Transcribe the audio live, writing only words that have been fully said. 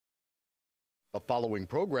The following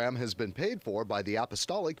program has been paid for by the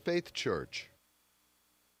Apostolic Faith Church.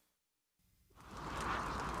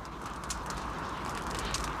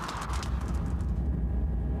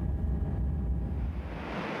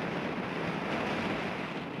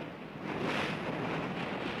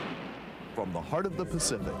 From the heart of the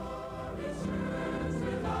Pacific,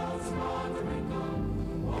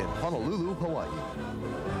 in Honolulu, Hawaii.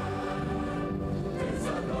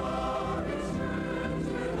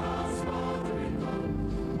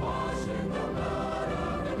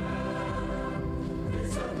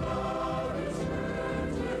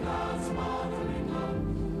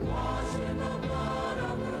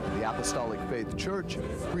 The Apostolic Faith Church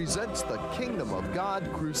presents the Kingdom of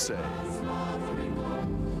God Crusade.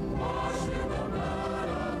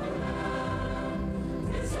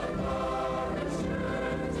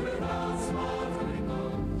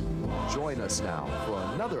 Join us now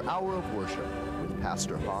for another hour of worship with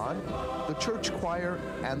Pastor Hahn, the church choir,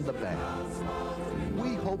 and the band.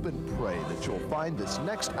 We hope and pray that you'll find this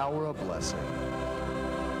next hour a blessing.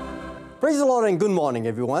 Praise the Lord and good morning,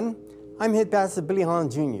 everyone. I'm Head Pastor Billy Hahn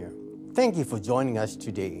Jr. Thank you for joining us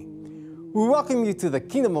today. We welcome you to the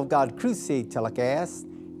Kingdom of God Crusade telecast,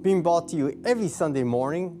 being brought to you every Sunday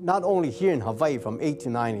morning, not only here in Hawaii from 8 to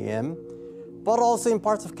 9 a.m., but also in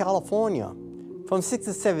parts of California, from 6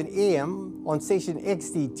 to 7 a.m. on station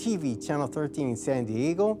XD-TV, Channel 13 in San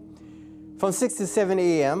Diego, from 6 to 7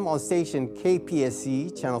 a.m. on station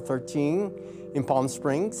KPSC, Channel 13 in Palm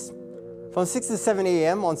Springs, from 6 to 7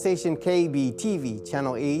 a.m. on station KB-TV,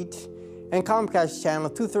 Channel 8, and Comcast Channel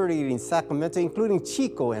 238 in Sacramento, including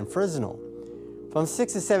Chico and Fresno, from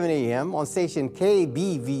 6 to 7 a.m. on station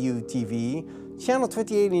KBVU-TV, Channel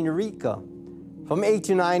 28 in Eureka, from 8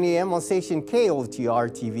 to 9 a.m. on station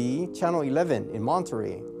KOTR-TV, Channel 11 in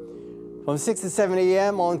Monterey, from 6 to 7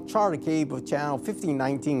 a.m. on Charter Cable Channel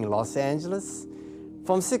 1519 in Los Angeles,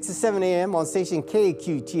 from 6 to 7 a.m. on station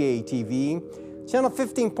KQTA-TV, Channel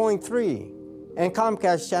 15.3, and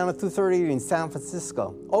Comcast Channel 238 in San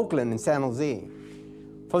Francisco, Oakland, and San Jose,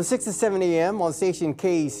 from 6 to 7 a.m. on station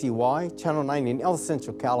KACY, Channel 9 in El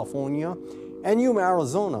Centro, California, and Yuma,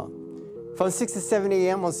 Arizona, from 6 to 7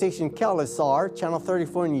 a.m. on station KLSR, Channel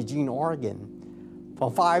 34 in Eugene, Oregon,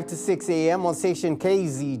 from 5 to 6 a.m. on station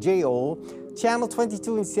KZJO, Channel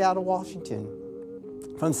 22 in Seattle, Washington,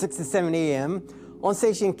 from 6 to 7 a.m. on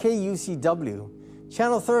station KUCW,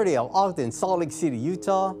 Channel 30 of Ogden, Salt Lake City,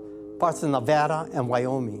 Utah, parts of Nevada and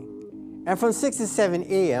Wyoming, and from 6 to 7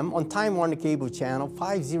 a.m. on Time Warner Cable Channel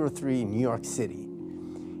 503 in New York City.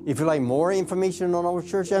 If you'd like more information on our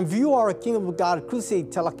church and view our Kingdom of God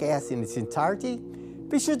Crusade telecast in its entirety,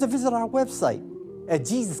 be sure to visit our website at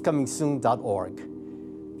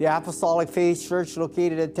JesusComingSoon.org. The Apostolic Faith Church,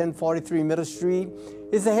 located at 1043 Middle Street,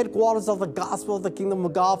 is the headquarters of the gospel of the Kingdom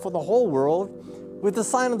of God for the whole world, with the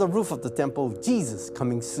sign on the roof of the temple, Jesus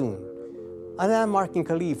Coming Soon. A landmark in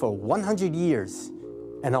Kalihi for 100 years,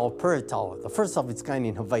 and our prayer tower, the first of its kind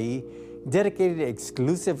in Hawaii, dedicated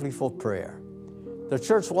exclusively for prayer. The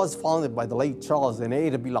church was founded by the late Charles and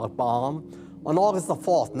Ada Bilakbaum on August the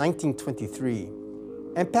 4th, 1923,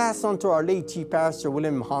 and passed on to our late Chief Pastor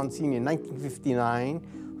William Hahn Sr. in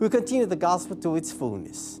 1959, who continued the gospel to its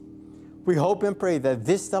fullness. We hope and pray that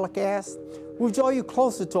this telecast will draw you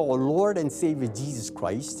closer to our Lord and Savior Jesus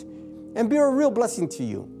Christ and be a real blessing to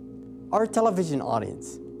you, our television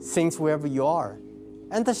audience, saints wherever you are,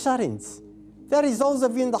 and the shut-ins, that is those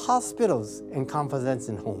of you in the hospitals and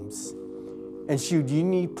convalescent homes. And should you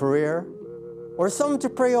need prayer or someone to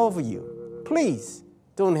pray over you, please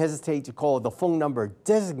don't hesitate to call the phone number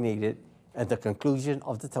designated at the conclusion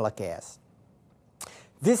of the telecast.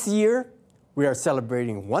 This year, we are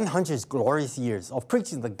celebrating 100 glorious years of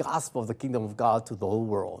preaching the gospel of the Kingdom of God to the whole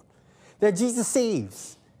world. That Jesus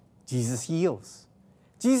saves, Jesus heals,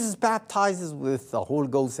 Jesus baptizes with the Holy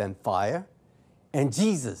Ghost and fire, and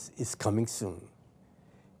Jesus is coming soon.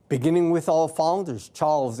 Beginning with our founders,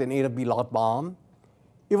 Charles and Ada Bilakbaum,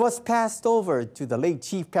 it was passed over to the late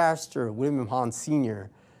Chief Pastor William Hahn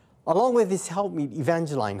Sr., along with his helpmeet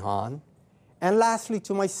Evangeline Hahn, and lastly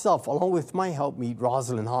to myself, along with my helpmeet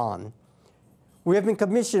Rosalind Hahn. We have been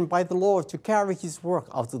commissioned by the Lord to carry His work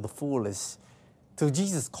out to the fullest, till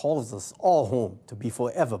Jesus calls us all home to be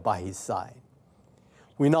forever by His side.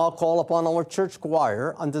 We now call upon our church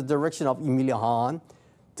choir under the direction of Emilia Hahn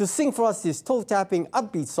to sing for us this toe-tapping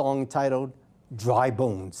upbeat song entitled Dry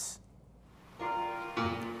Bones.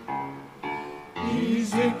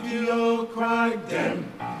 Ezekiel cried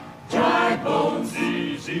then, dry bones.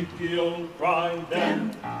 Ezekiel cried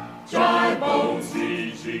then, dry bones.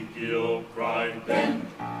 Ezekiel cried then,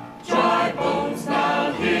 dry bones.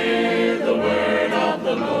 Now hear the word of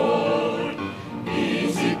the Lord.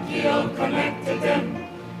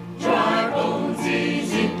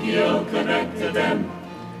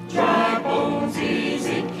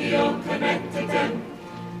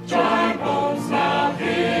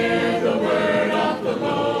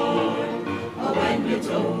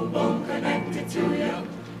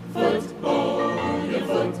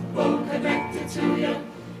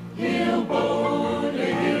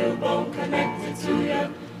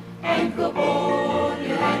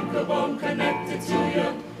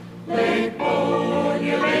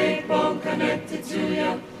 connected to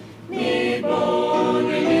ya. Knee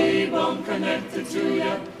bone connected to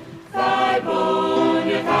ya. Thigh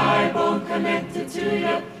bone connected to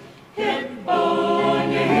ya. Hip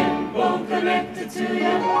bone connected to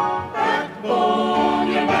ya.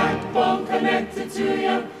 Backbone connected to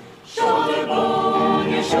ya. Shoulder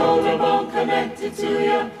bone connected to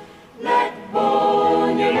ya. Leg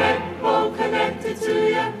bone connected to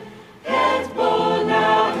ya. Head bone,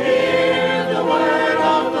 now hear the word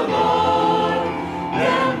of the Lord.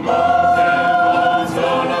 Them bones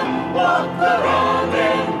gonna walk around.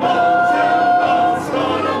 Them bones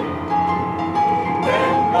gonna.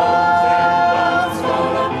 Them bones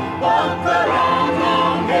gonna walk around.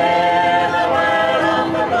 Now hear the word of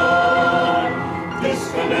the Lord.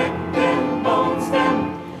 Disconnect them bones, them.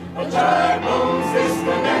 Dry bones,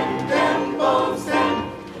 disconnect them bones, them.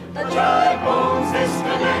 Dry bones,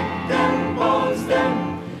 disconnect them bones,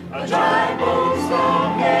 them. Dry bones,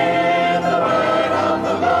 now hear the word of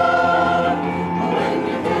the Lord. When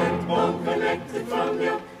your head bone connected from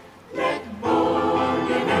your neck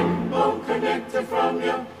bone connected from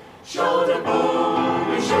your shoulder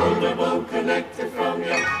bone connected from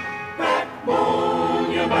your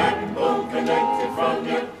backbone connected from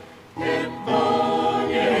your hip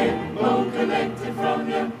bone connected from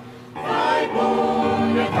your thigh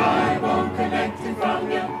bone connected from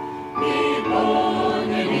your knee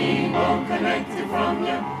bone connected from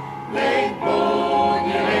your leg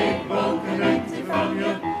bone connected from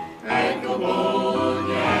your ankle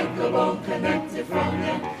bone connected from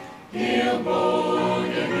your heel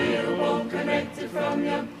bone connected from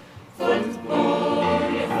your foot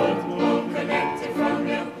bone connected from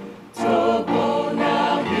your toe bone.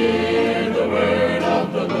 Now hear the word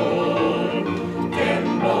of the Lord.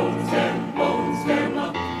 Them bones, them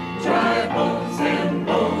up. Dry bones, them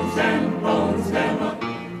up.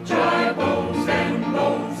 Dry bones, them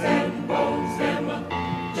up.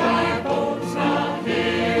 Dry bones, now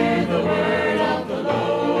hear the word of the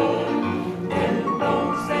Lord. Them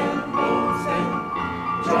bones, them.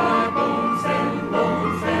 Dry bones, them.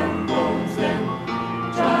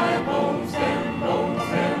 Dry bones,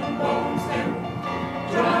 them.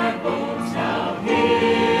 Dry bones, now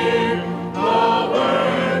hear the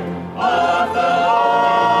word of the Lord.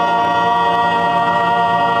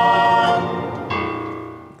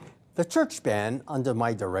 The church band, under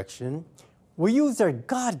my direction, will use their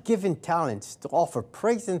God-given talents to offer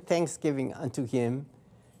praise and thanksgiving unto Him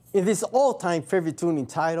in this all-time favorite tune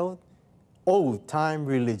entitled Old Time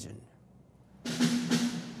Religion.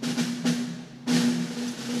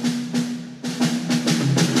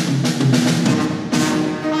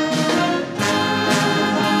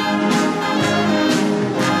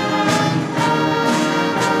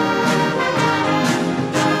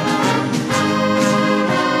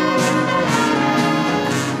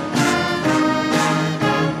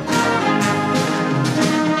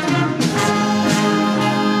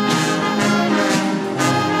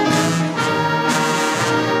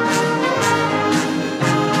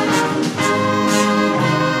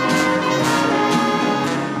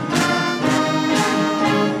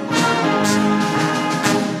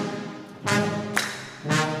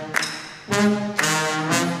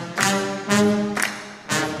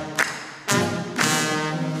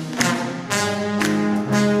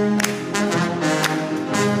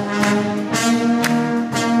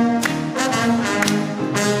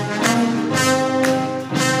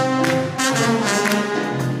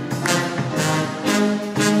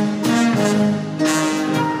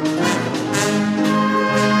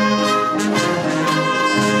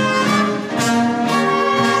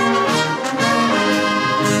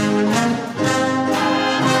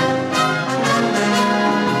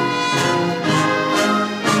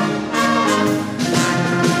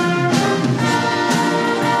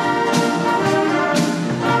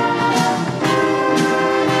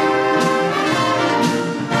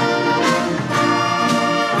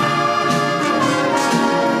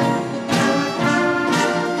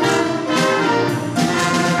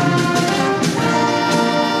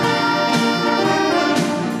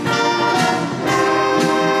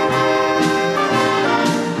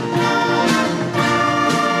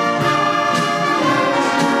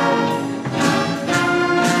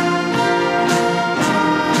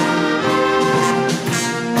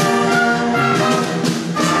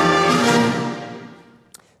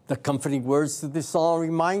 The comforting words to this song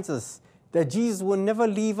reminds us that Jesus will never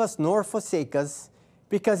leave us nor forsake us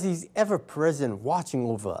because He's ever present watching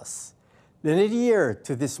over us. Lend an ear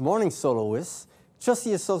to this morning's soloist,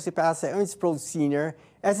 Trustee Associate Pastor Ernest Sproul Sr.,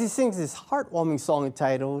 as he sings this heartwarming song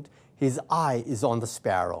entitled, His Eye is on the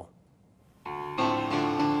Sparrow.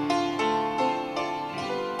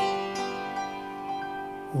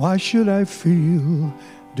 Why should I feel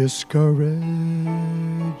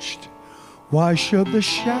discouraged? Why should the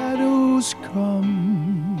shadows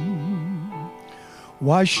come?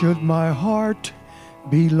 Why should my heart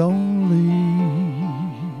be lonely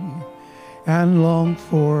and long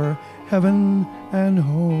for heaven and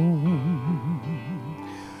home?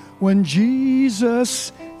 When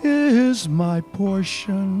Jesus is my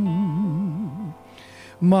portion,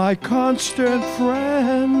 my constant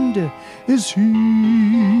friend is He.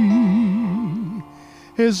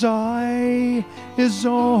 His eye is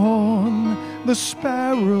on the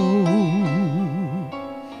sparrow,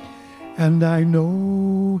 and I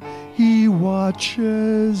know He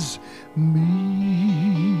watches me.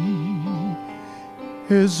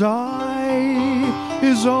 His eye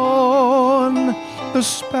is on the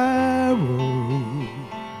sparrow,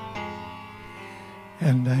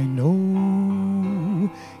 and I know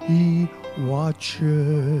He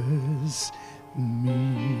watches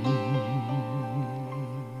me.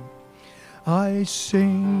 I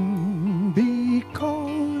sing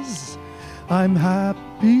because I'm happy.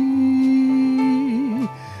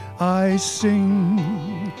 I sing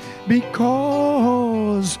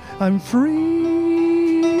because I'm free.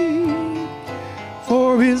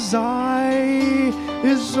 For His eye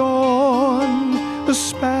is on the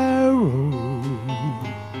sparrow,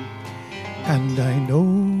 and I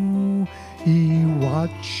know He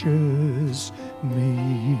watches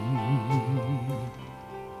me.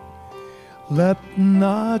 Let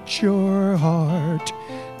not your heart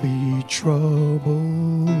be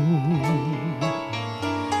troubled.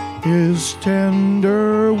 His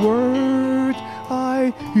tender word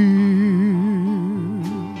I hear,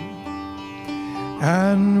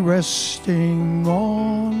 and resting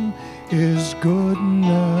on His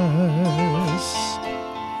goodness,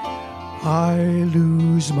 I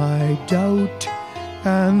lose my doubt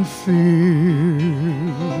and fears.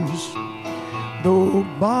 Though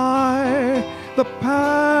by the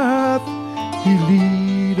path He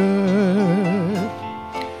leadeth,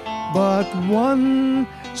 but one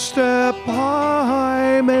step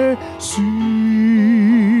I may see.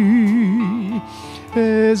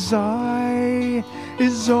 His eye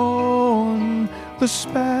is on the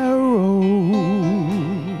sparrow,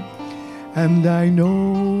 and I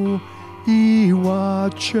know He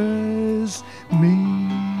watches me.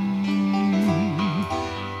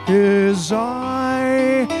 His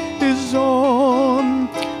eye is on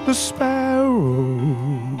the sparrow,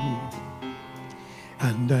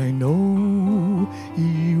 and I know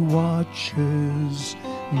He watches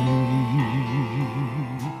me.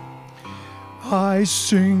 I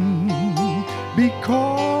sing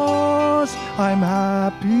because I'm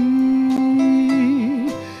happy.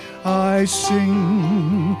 I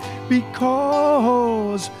sing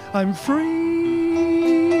because I'm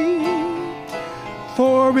free.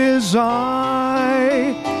 For His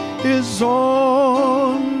eye is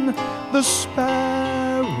on the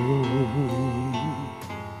sparrow,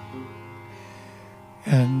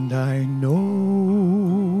 and I know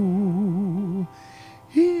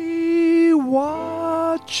He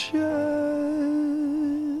watches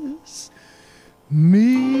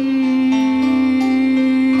me.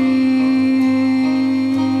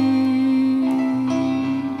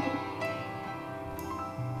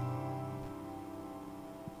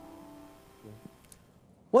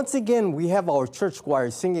 Once again, we have our church choir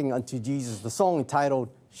singing unto Jesus the song entitled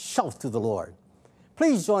Shout to the Lord.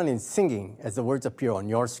 Please join in singing as the words appear on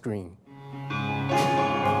your screen.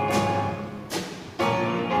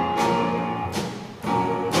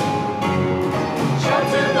 Shout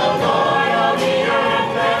to the Lord, all the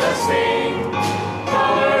earth, let us sing.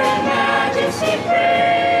 Power and majesty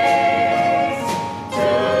praise to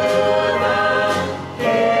the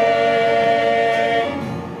King.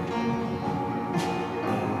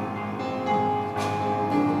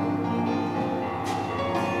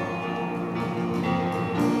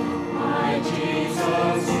 My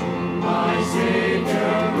Jesus,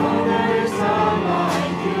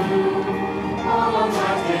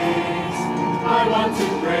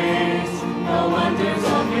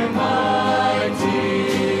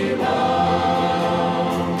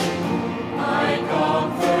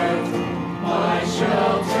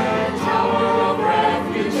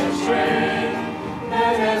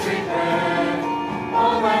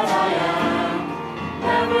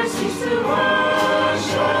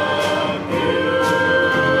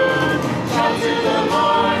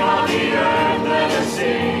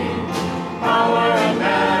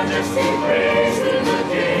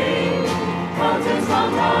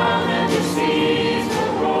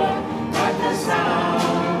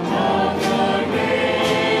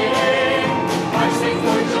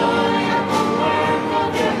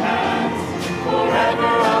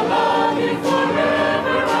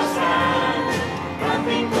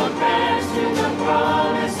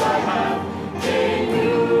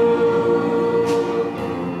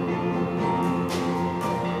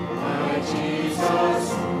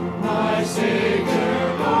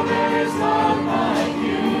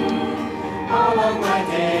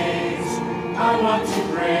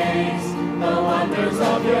 praise the wonders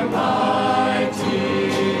of your mighty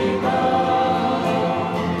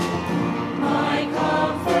love. My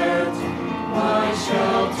comfort, my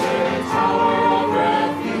shelter, tower of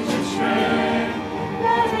refuge and strength.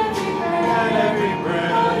 Let every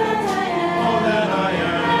breath, all that I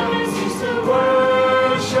am, never cease to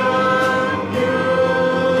worship you.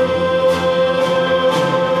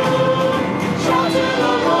 Shout to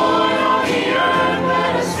the Lord, all the earth,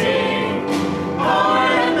 let us sing. Power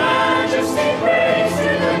and majesty, praise to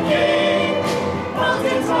the King.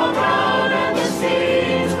 Mountains will bow and the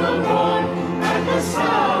seas will roar at the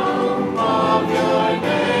sound of your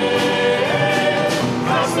name.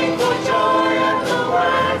 I sing for joy at the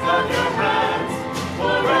work of your hands.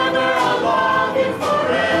 Forever I'll love you,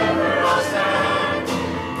 forever I'll stand.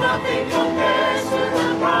 Nothing compares to the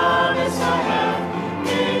promise I have.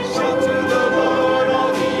 Shout to the Lord,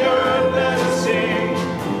 all the earth, let us sing.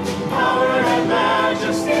 Power and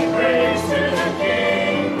majesty, praise to the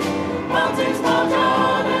King. Mountains bow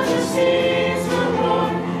down and the seas will roar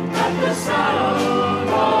at the sound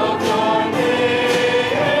of your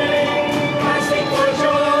name. I sing for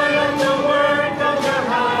joy at the work of your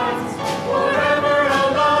hands. Forever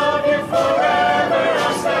I'll love you, forever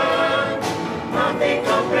I'll stand. Nothing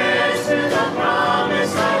compares to the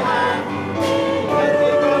promise I have.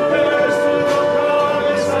 Nothing compares to the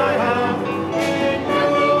promise I have.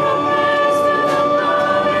 Nothing compares to the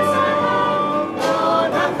promise I have. Oh,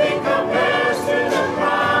 nothing compares to the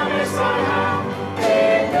promise I have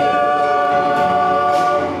in you.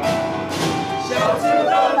 Shout to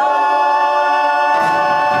the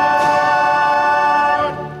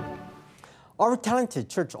Lord. Our talented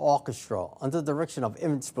church orchestra, under the direction of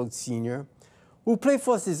Evans Brooks Sr., will play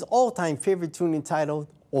for us his all-time favorite tune entitled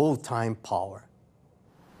Old Time Power.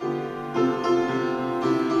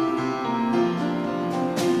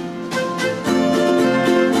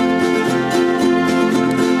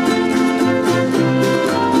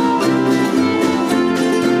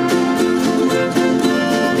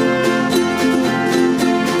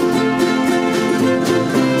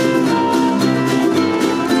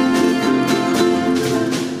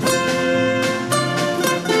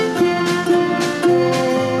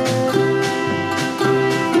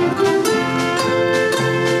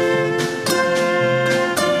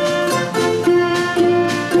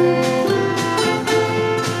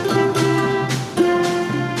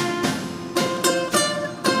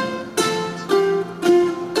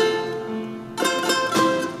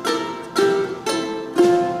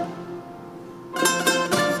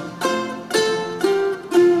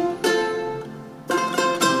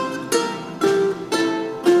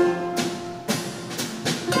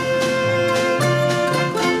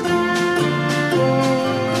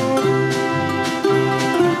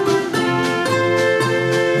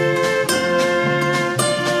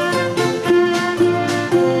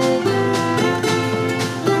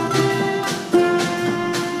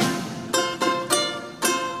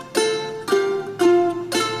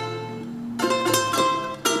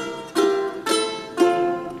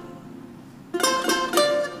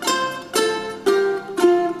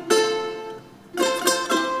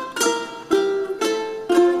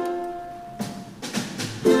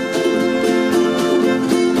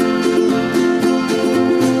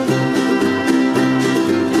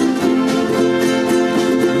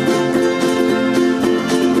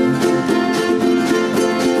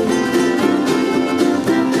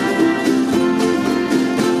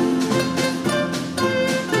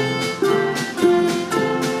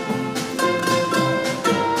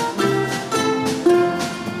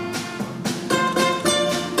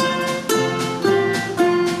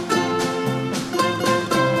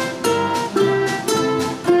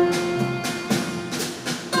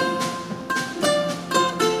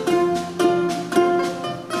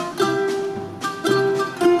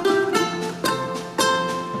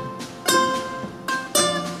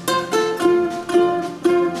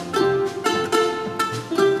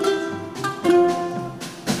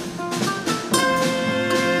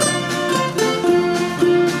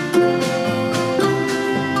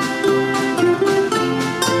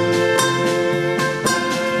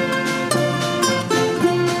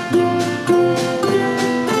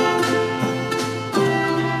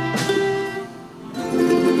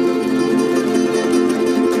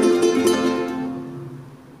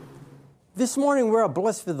 This morning, we're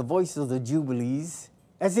blessed with the voices of the Jubilees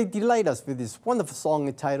as they delight us with this wonderful song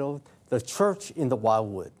entitled, The Church in the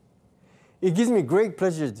Wildwood. It gives me great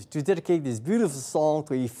pleasure to dedicate this beautiful song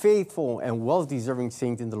to a faithful and well-deserving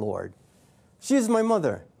saint in the Lord. She is my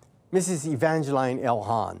mother, Mrs. Evangeline L.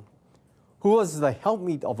 Hahn, who was the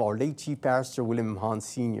helpmeet of our late Chief Pastor William Hahn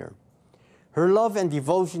Sr. Her love and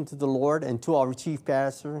devotion to the Lord and to our chief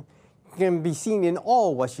pastor can be seen in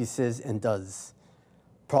all what she says and does.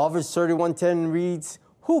 Proverbs 31:10 reads,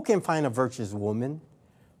 "Who can find a virtuous woman?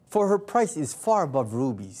 For her price is far above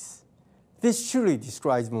rubies." This truly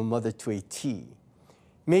describes my mother to a T.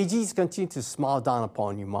 May Jesus continue to smile down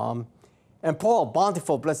upon you, Mom, and pour a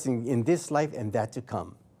bountiful blessing in this life and that to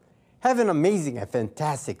come. Have an amazing and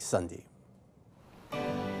fantastic Sunday.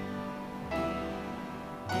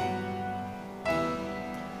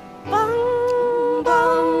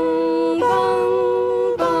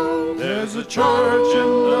 There's a church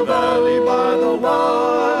in the valley by the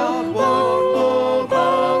wildwood, the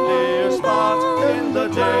loneliest spot in the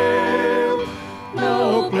dale.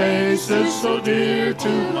 No place is so dear to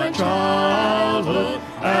my childhood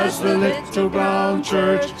as the little brown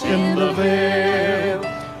church in the vale.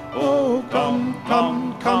 Oh, come,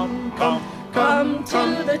 come, come, come, come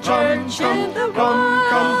to the church in the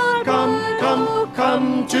come,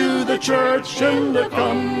 come to the church in the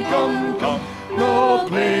come. No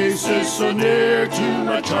place is so near to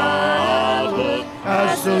my childhood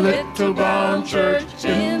as the little brown church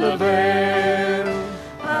in the vale.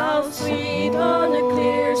 How sweet on a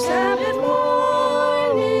clear Sabbath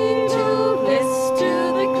morning to listen to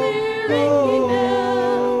the clear ringing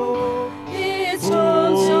bell. Its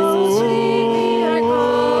tone so sweetly I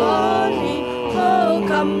call me. Oh,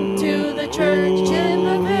 come to the church in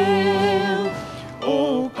the vale.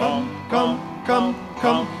 Oh, come, come, come,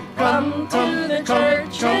 come. Come to the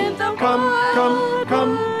church in the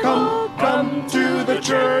come to the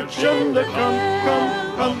church in the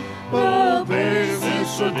come. Oh, place is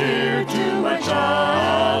so dear to my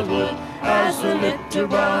childhood as the little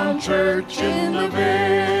brown church in the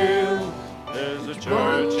vale. There's a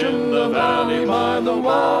church in the valley by the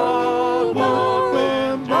wildwood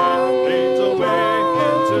when death leads away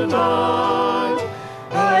tonight.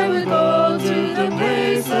 I will go to the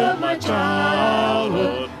place of my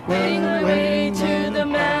childhood, Bring my way to the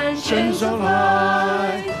mansions of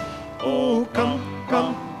light. Oh, come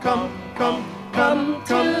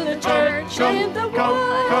to the church in the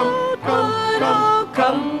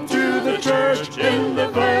come to the church in the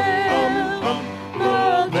vale.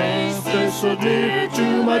 No place is so dear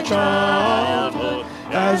to my childhood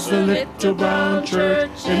as the little brown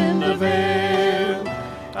church in the vale.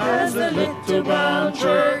 As the little brown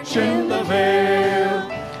church in the vale.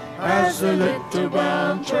 As the little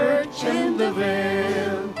brown church in the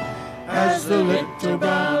vale. As the little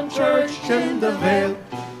brown church in the vale.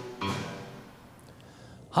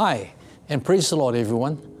 Hi, and praise the Lord,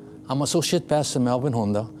 everyone. I'm Associate Pastor Melvin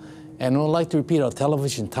Honda, and I would like to repeat our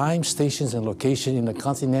television times, stations, and location in the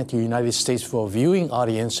continental United States for our viewing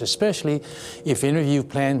audience, especially if any of you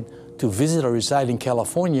plan to visit or reside in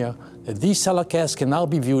California. These telecasts can now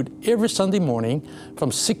be viewed every Sunday morning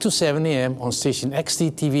from 6 to 7 a.m. on station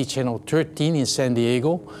XD-TV Channel 13 in San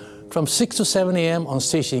Diego, from 6 to 7 a.m. on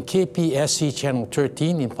station KPSC Channel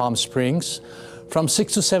 13 in Palm Springs, from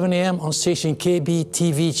 6 to 7 a.m. on station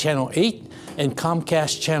KB-TV Channel 8 and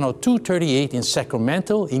Comcast Channel 238 in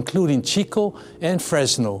Sacramento, including Chico and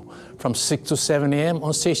Fresno, from 6 to 7 a.m.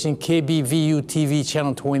 on station KBVU-TV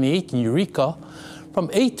Channel 28 in Eureka, from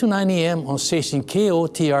 8 to 9 a.m. on station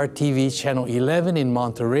KOTR-TV Channel 11 in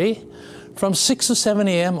Monterey, from 6 to 7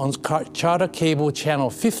 a.m. on Charter Cable Channel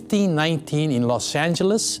 1519 in Los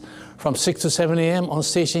Angeles, from 6 to 7 a.m. on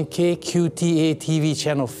station KQTA-TV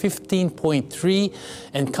Channel 15.3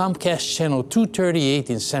 and Comcast Channel 238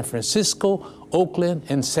 in San Francisco, Oakland,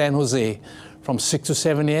 and San Jose, from 6 to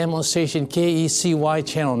 7 a.m. on station KECY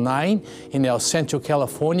Channel 9 in El Centro,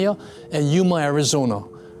 California, and Yuma, Arizona,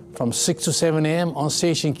 from 6 to 7 a.m. on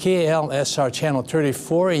station KLSR Channel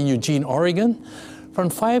 34 in Eugene, Oregon, from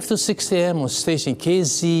 5 to 6 a.m. on station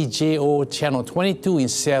KZJO Channel 22 in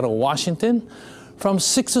Seattle, Washington, from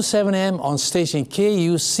 6 to 7 a.m. on station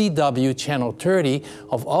KUCW Channel 30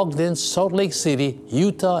 of Ogden, Salt Lake City,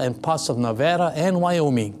 Utah, and parts of Nevada and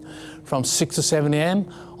Wyoming, from 6 to 7 a.m.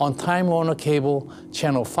 on Time Warner Cable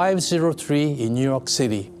Channel 503 in New York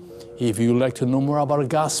City. If you would like to know more about our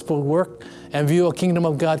gospel work and view a Kingdom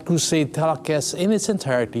of God Crusade telecast in its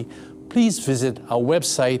entirety, please visit our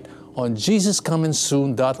website on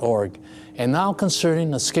JesusComingSoon.org. And now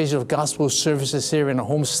concerning the schedule of gospel services here in our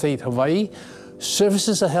home state, Hawaii,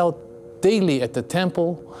 services are held daily at the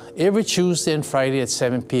temple every Tuesday and Friday at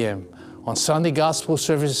 7 p.m. On Sunday, gospel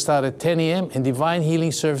services start at 10 a.m. and divine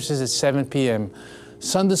healing services at 7 p.m.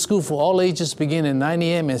 Sunday school for all ages begin at 9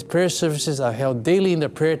 a.m. and prayer services are held daily in the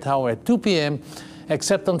prayer tower at 2 p.m.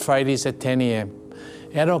 except on Fridays at 10 a.m.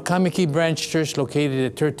 At our Kamiki Branch Church located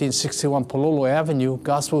at 1361 Pololo Avenue,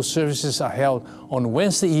 gospel services are held on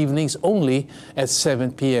Wednesday evenings only at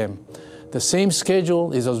 7 p.m. The same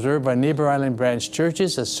schedule is observed by Neighbor Island branch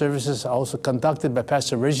churches, as services are also conducted by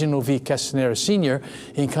Pastor Reginald V. Castanera Sr.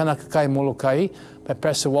 in Kaunakakai, Molokai, by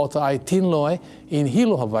Pastor Walter I. Tinloy in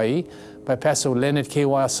Hilo, Hawaii, by Pastor Leonard K.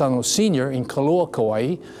 Asano Sr. in Kaloa,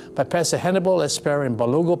 Kauai, by Pastor Hannibal Espera in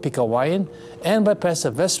Balogo, Pikawayan, and by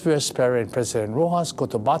Pastor Vesper Espera in President Rojas,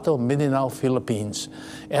 Cotabato, Mindanao, Philippines.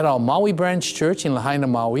 At our Maui branch church in Lahaina,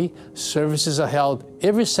 Maui, services are held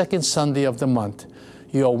every second Sunday of the month.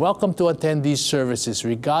 You are welcome to attend these services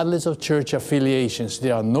regardless of church affiliations.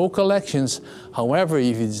 There are no collections. However,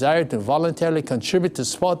 if you desire to voluntarily contribute to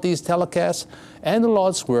support these telecasts and the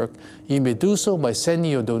Lord's work, you may do so by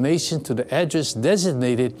sending your donation to the address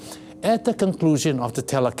designated at the conclusion of the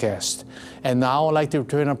telecast. And now I'd like to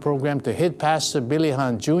return our program to Head Pastor Billy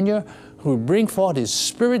Hahn Jr., who will bring forth his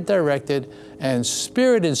Spirit-directed and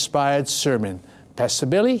Spirit-inspired sermon. Pastor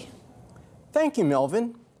Billy? Thank you,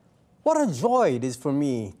 Melvin. What a joy it is for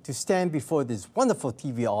me to stand before this wonderful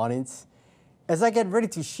TV audience as I get ready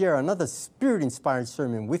to share another Spirit-inspired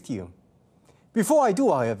sermon with you. Before I do,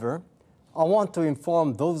 however, I want to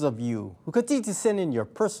inform those of you who continue to send in your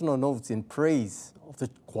personal notes in praise of the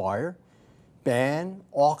choir, band,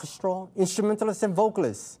 orchestra, instrumentalists, and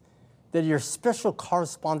vocalists that your special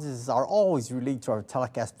correspondences are always relayed to our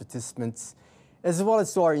telecast participants as well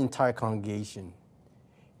as to our entire congregation.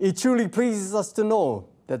 It truly pleases us to know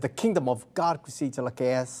that the Kingdom of God Crusade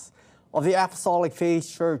telecast of the Apostolic Faith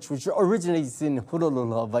Church, which originates in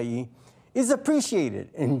Honolulu, Hawaii, is appreciated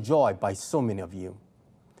and enjoyed by so many of you.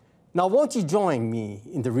 Now, won't you join me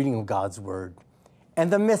in the reading of God's Word and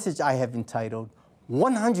the message I have entitled,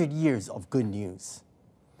 100 Years of Good News.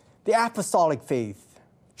 The Apostolic Faith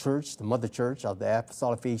Church, the mother church of the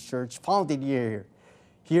Apostolic Faith Church, founded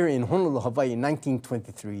here in Honolulu, Hawaii in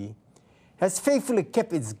 1923, has faithfully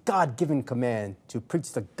kept its God-given command to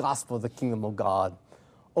preach the gospel of the kingdom of God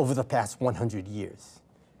over the past 100 years.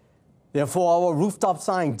 Therefore, our rooftop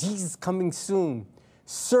sign, Jesus Coming Soon,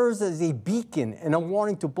 serves as a beacon and a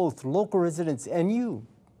warning to both local residents and you,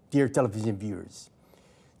 dear television viewers.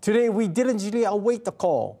 Today, we diligently await the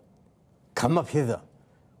call, come up hither,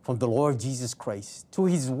 from the Lord Jesus Christ to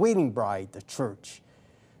his waiting bride, the church,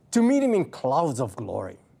 to meet him in clouds of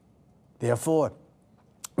glory. Therefore,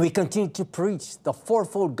 we continue to preach the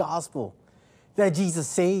fourfold gospel that Jesus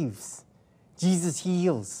saves, Jesus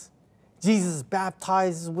heals, Jesus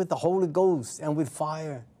baptizes with the Holy Ghost and with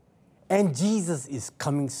fire, and Jesus is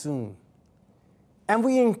coming soon. And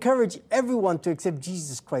we encourage everyone to accept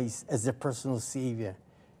Jesus Christ as their personal Savior,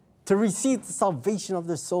 to receive the salvation of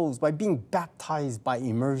their souls by being baptized by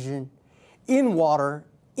immersion in water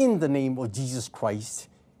in the name of Jesus Christ,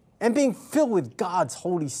 and being filled with God's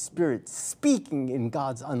Holy Spirit, speaking in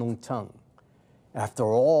God's unknown tongue. After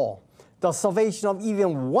all, the salvation of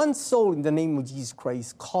even one soul in the name of Jesus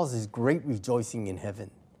Christ causes great rejoicing in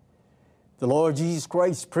heaven. The Lord Jesus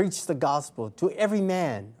Christ preached the gospel to every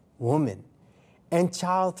man, woman, and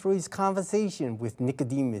child through his conversation with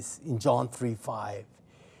Nicodemus in John 3:5.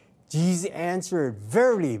 Jesus answered,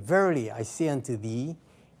 "Verily, verily, I say unto thee,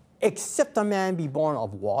 except a man be born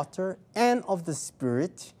of water and of the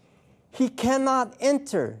Spirit, he cannot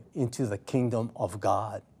enter into the kingdom of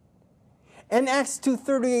God." And Acts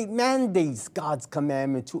 2:38 mandates God's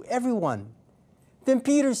commandment to everyone. Then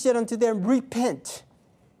Peter said unto them, "Repent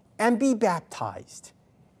and be baptized,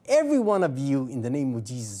 every one of you, in the name of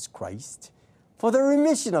Jesus Christ, for the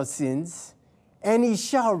remission of sins, and ye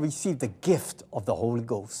shall receive the gift of the Holy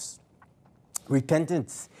Ghost."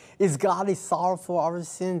 Repentance is godly sorrow for our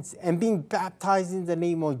sins, and being baptized in the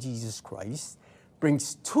name of Jesus Christ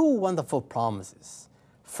brings two wonderful promises.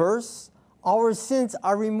 First, our sins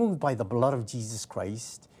are removed by the blood of Jesus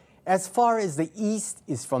Christ as far as the east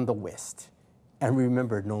is from the west, and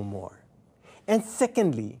remembered no more. And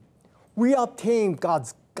secondly, we obtain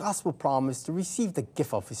God's gospel promise to receive the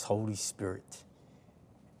gift of his Holy Spirit.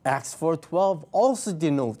 Acts 4:12 also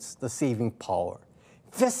denotes the saving power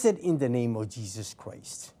vested in the name of Jesus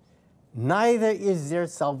Christ. Neither is there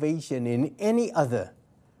salvation in any other,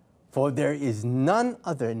 for there is none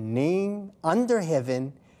other name under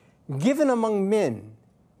heaven given among men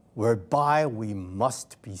whereby we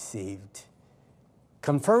must be saved,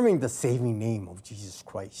 confirming the saving name of Jesus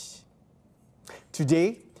Christ.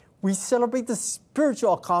 Today, we celebrate the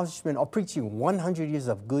spiritual accomplishment of preaching 100 years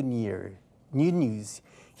of good news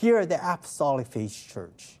here at the Apostolic Faith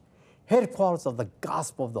Church, headquarters of the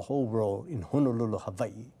gospel of the whole world in Honolulu,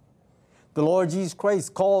 Hawaii. The Lord Jesus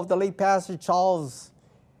Christ called the late Pastor Charles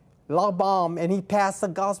Lagbaum, and he passed the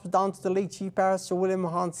gospel down to the late Chief Pastor William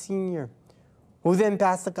Hahn Sr., who then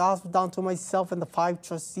passed the gospel down to myself and the 5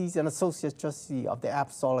 trustees and associate trustees of the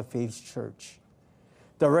Apostolic Faith Church.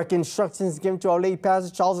 Direct instructions given to our late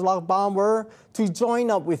pastor Charles Lochbaum were to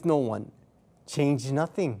join up with no one, change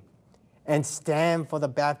nothing, and stand for the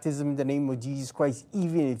baptism in the name of Jesus Christ,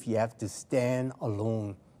 even if you have to stand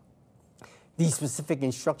alone. These specific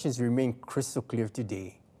instructions remain crystal clear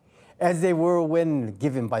today, as they were when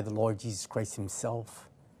given by the Lord Jesus Christ himself.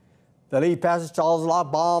 The late pastor Charles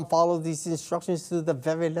Lochbaum followed these instructions to the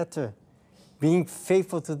very letter, being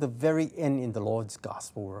faithful to the very end in the Lord's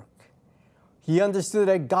gospel work. He understood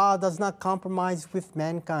that God does not compromise with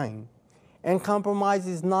mankind, and compromise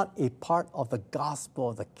is not a part of the gospel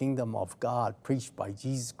of the kingdom of God preached by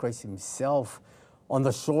Jesus Christ himself on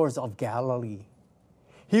the shores of Galilee.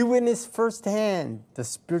 He witnessed firsthand the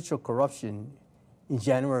spiritual corruption in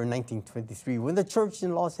January 1923 when the church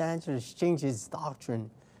in Los Angeles changed its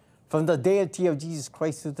doctrine from the deity of Jesus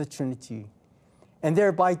Christ to the Trinity, and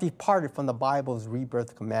thereby departed from the Bible's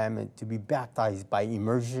rebirth commandment to be baptized by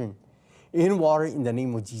immersion in water in the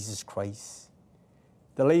name of Jesus Christ.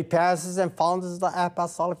 The late pastors and founders of the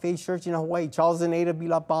Apostolic Faith Church in Hawaii, Charles and Ada B.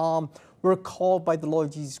 Lochbaum, were called by the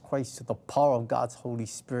Lord Jesus Christ to the power of God's Holy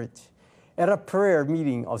Spirit at a prayer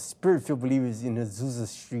meeting of Spirit-filled believers in Azusa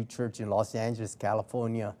Street Church in Los Angeles,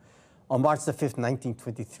 California, on March the 5th,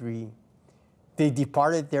 1923. They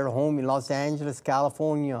departed their home in Los Angeles,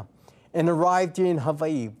 California, and arrived here in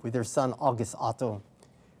Hawaii with their son, August Otto,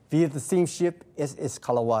 via the steamship SS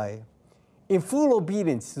Kalawai, in full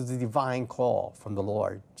obedience to the divine call from the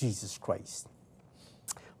Lord Jesus Christ.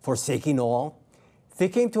 Forsaking all, they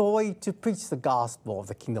came to Hawaii to preach the gospel of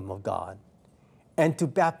the kingdom of God and to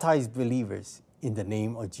baptize believers in the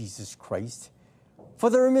name of Jesus Christ for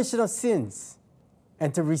the remission of sins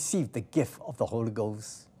and to receive the gift of the Holy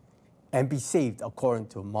Ghost and be saved according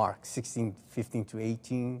to Mark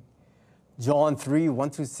 16:15-18, John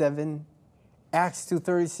 3:1-7, Acts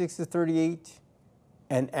 2:36-38,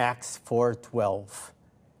 and Acts 4:12.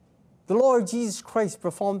 The Lord Jesus Christ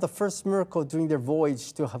performed the first miracle during their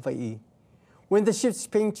voyage to Hawaii, when the ship's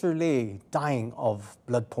painter lay dying of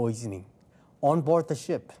blood poisoning on board the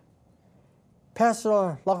ship.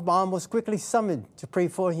 Pastor Lochbaum was quickly summoned to pray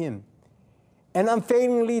for him, and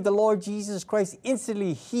unfailingly the Lord Jesus Christ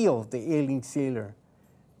instantly healed the ailing sailor,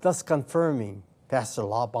 thus confirming Pastor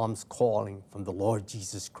Lochbaum's calling from the Lord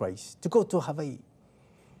Jesus Christ to go to Hawaii.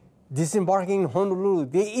 Disembarking in Honolulu,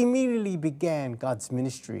 they immediately began God's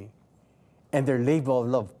ministry and their labor of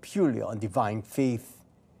love purely on divine faith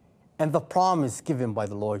and the promise given by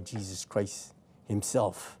the Lord Jesus Christ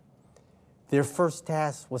himself. Their first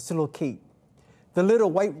task was to locate the little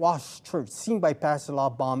whitewashed church seen by Pastor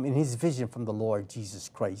Lochbaum in his vision from the Lord Jesus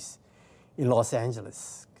Christ in Los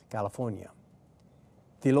Angeles, California.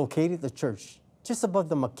 They located the church just above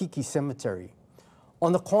the Makiki Cemetery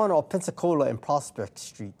on the corner of Pensacola and Prospect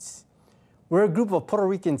Streets, where a group of Puerto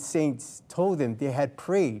Rican saints told them they had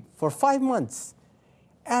prayed for 5 months,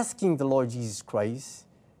 asking the Lord Jesus Christ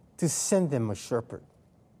to send them a shepherd.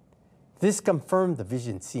 This confirmed the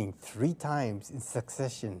vision seen 3 times in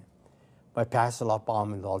succession by Pastor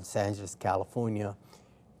Lochbaum in Los Angeles, California,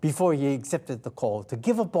 before he accepted the call to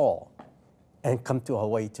give up all and come to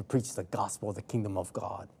Hawaii to preach the gospel of the kingdom of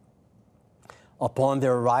God. Upon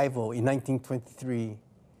their arrival in 1923,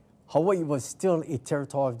 Hawaii was still a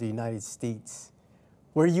territory of the United States,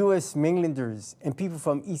 where U.S. mainlanders and people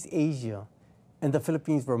from East Asia and the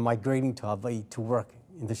Philippines were migrating to Hawaii to work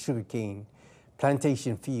in the sugarcane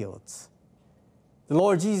plantation fields. The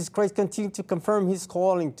Lord Jesus Christ continued to confirm his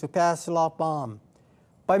calling to Pastor Lochbaum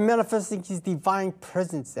by manifesting his divine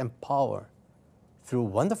presence and power through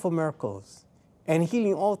wonderful miracles and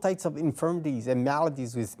healing all types of infirmities and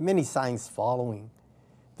maladies, with many signs following.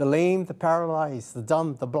 The lame, the paralyzed, the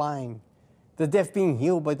dumb, the blind, the deaf being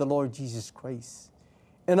healed by the Lord Jesus Christ.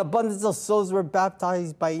 An abundance of souls were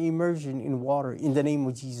baptized by immersion in water in the name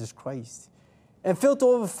of Jesus Christ and filled to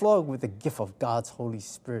overflowing with the gift of God's Holy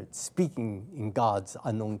Spirit, speaking in God's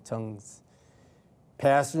unknown tongues.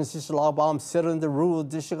 Pastor and Sister Lochbaum settled in the rural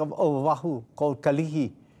district of Oahu called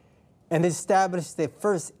Kalihi and established their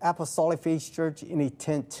first Apostolic Faith Church in a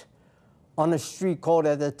tent on a street called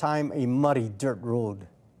at that time a muddy dirt road,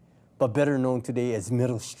 but better known today as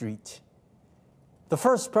Middle Street. The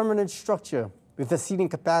first permanent structure with a seating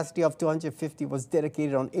capacity of 250 was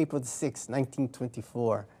dedicated on April 6,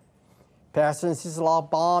 1924. Pastor and Sister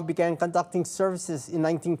Lochbaum began conducting services in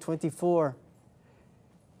 1924.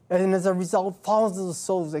 And as a result, thousands of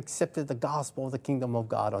souls accepted the gospel of the kingdom of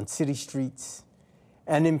God on city streets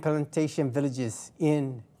and in plantation villages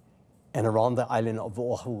in and around the island of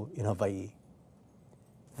Oahu in Hawaii.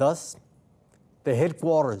 Thus, the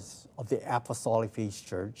headquarters of the Apostolic Faith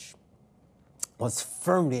Church was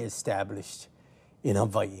firmly established in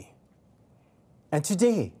Hawaii. And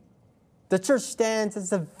today, the church stands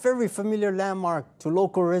as a very familiar landmark to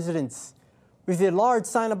local residents with a large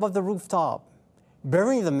sign above the rooftop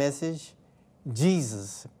bearing the message,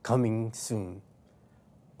 Jesus coming soon,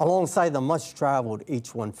 alongside the much-traveled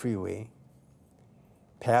H1 freeway.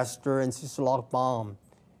 Pastor and Sister Lockbaum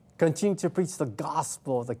continue to preach the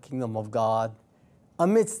gospel of the kingdom of God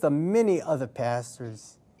amidst the many other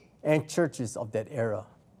pastors and churches of that era.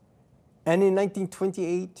 And in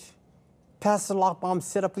 1928, Pastor Lockbaum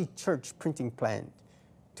set up a church printing plant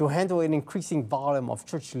to handle an increasing volume of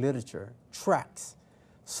church literature, tracts,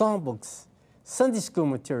 songbooks, Sunday school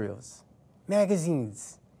materials,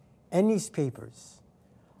 magazines, and newspapers.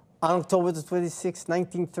 On October 26,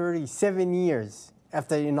 1930, 7 years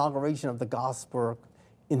after the inauguration of the gospel work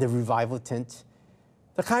in the revival tent,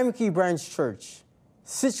 the Kaimuki Branch Church,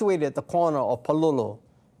 situated at the corner of Palolo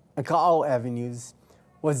and Ka'au Avenues,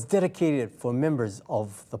 was dedicated for members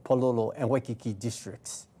of the Palolo and Waikiki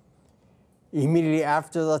districts. Immediately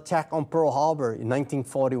after the attack on Pearl Harbor in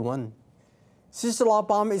 1941, Sister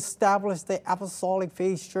Lockbaum established the Apostolic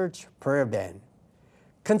Faith Church prayer band,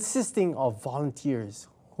 consisting of volunteers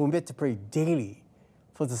who met to pray daily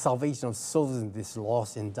for the salvation of souls in this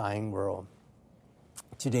lost and dying world.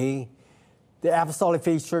 Today, the Apostolic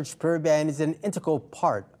Faith Church prayer band is an integral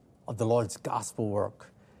part of the Lord's gospel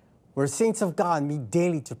work, where saints of God meet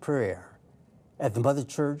daily to prayer at the Mother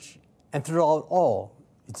Church and throughout all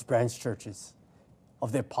its branch churches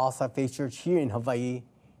of the Apostolic Faith Church here in Hawaii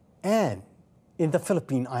and in the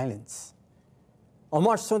Philippine Islands. On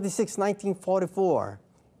March 26, 1944,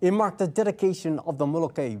 it marked the dedication of the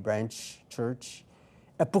Molokai Branch Church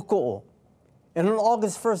at Puko'o. And on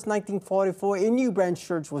August 1st, 1944, a new branch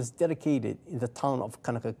church was dedicated in the town of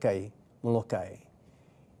Kanakakai, Molokai.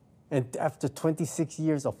 And after 26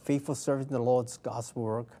 years of faithful service in the Lord's gospel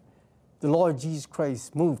work, the Lord Jesus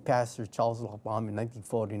Christ moved Pastor Charles Lockbaum in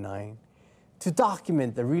 1949 to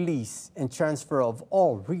document the release and transfer of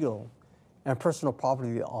all real and personal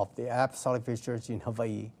property of the Apostolic Faith Church in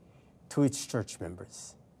Hawaii to its church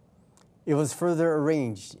members. It was further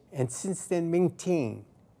arranged and since then maintained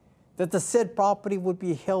that the said property would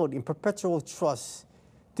be held in perpetual trust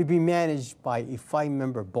to be managed by a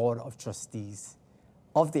 5-member board of trustees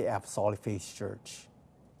of the Apostolic Faith Church.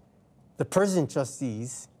 The present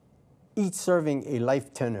trustees, each serving a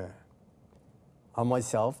life tenure, are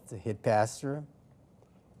myself, the head pastor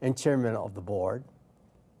and chairman of the board,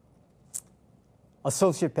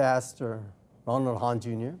 Associate Pastor Ronald Hahn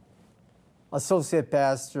Jr., Associate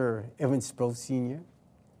Pastor Edwin Sproul Sr.,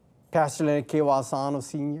 Pastor Leonard K. Wasano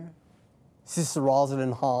Sr., Sister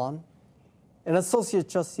Rosalind Hahn, and Associate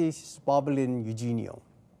Trustee Sister Bobalyn Eugenio.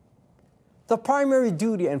 The primary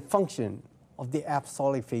duty and function of the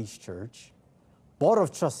Apostolic Faith Church Board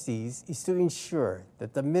of Trustees is to ensure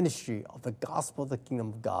that the ministry of the gospel of the kingdom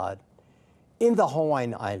of God in the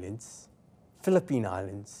Hawaiian Islands, Philippine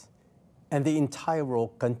Islands, and the entire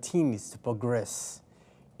world continues to progress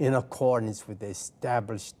in accordance with the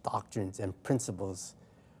established doctrines and principles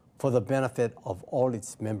for the benefit of all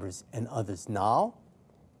its members and others now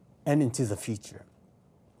and into the future.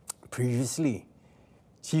 Previously,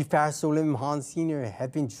 Chief Pastor William Hahn Sr.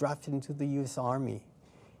 had been drafted into the U.S. Army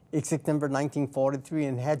in September 1943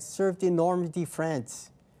 and had served in Normandy,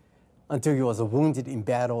 France, until he was wounded in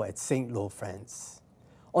battle at Saint-Lô, France.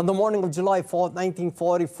 On the morning of July 4,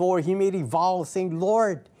 1944, he made a vow saying,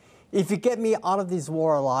 "Lord, if you get me out of this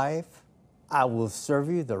war alive, I will serve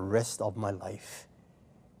you the rest of my life."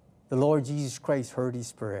 The Lord Jesus Christ heard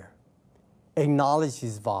his prayer, acknowledged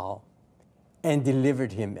his vow, and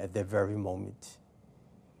delivered him at that very moment.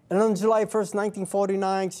 And on July 1st,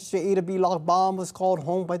 1949, Sister Ada B. Lockbaum was called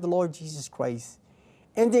home by the Lord Jesus Christ,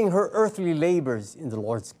 ending her earthly labors in the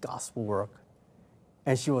Lord's gospel work.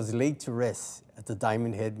 And she was laid to rest at the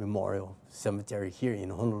Diamond Head Memorial Cemetery here in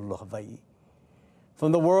Honolulu, Hawaii.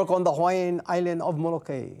 From the work on the Hawaiian island of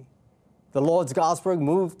Molokai, the Lord's gospel work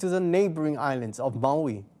moved to the neighboring islands of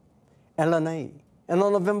Maui and Lanai. And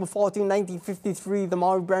on November 14, 1953, the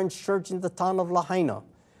Maui Branch Church in the town of Lahaina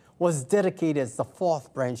was dedicated as the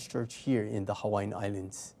 4th branch church here in the Hawaiian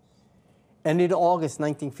Islands. And in August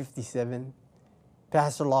 1957,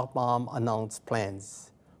 Pastor Lockbaum announced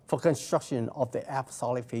plans for construction of the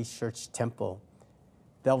Apostolic Faith Church temple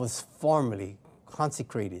that was formally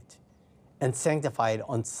consecrated and sanctified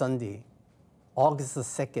on Sunday, August the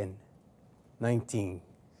 2nd,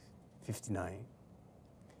 1959.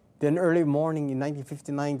 Then early morning in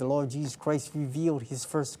 1959, the Lord Jesus Christ revealed his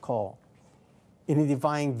first call in a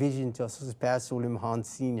divine vision to Associate Pastor William Hahn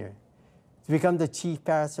Sr. to become the chief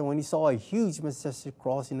pastor when he saw a huge majestic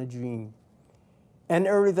cross in a dream. And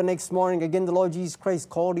early the next morning, again, the Lord Jesus Christ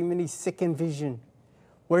called him in his second vision,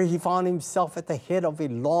 where he found himself at the head of a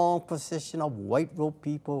long procession of white-robed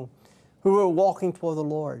people who were walking toward the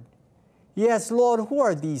Lord. He asked, Lord, who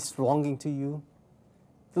are these belonging to you?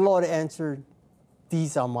 The Lord answered,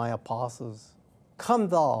 these are my apostles. Come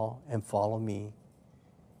thou and follow me.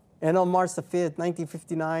 And on March the 5th,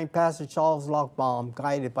 1959, Pastor Charles Lochbaum,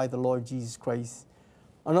 guided by the Lord Jesus Christ,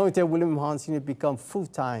 anointed William Hahn Sr. to become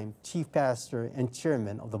full-time chief pastor and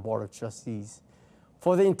chairman of the Board of Trustees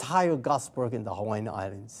for the entire gospel work in the Hawaiian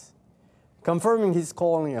Islands, confirming his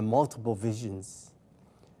calling and multiple visions.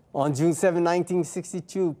 On June 7,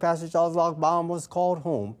 1962, Pastor Charles Lochbaum was called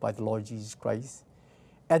home by the Lord Jesus Christ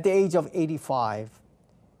at the age of 85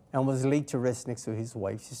 and was laid to rest next to his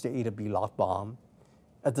wife, Sister Ada B. Lochbaum,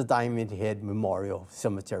 at the Diamond Head Memorial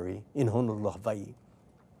Cemetery in Honolulu, Hawaii,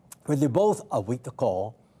 where they both await the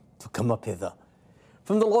call to come up hither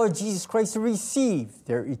from the Lord Jesus Christ to receive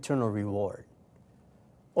their eternal reward.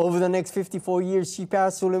 Over the next 54 years, Chief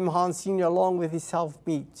Pastor William Hahn Sr., along with his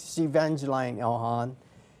helpmeet, Sister Evangeline L. Hahn,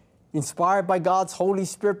 inspired by God's Holy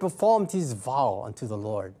Spirit, performed his vow unto the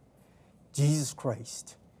Lord Jesus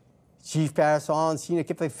Christ. Chief Pastor Hahn Sr.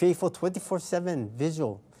 kept a faithful 24/7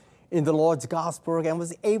 vigil in the Lord's gospel work and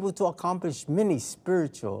was able to accomplish many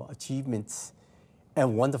spiritual achievements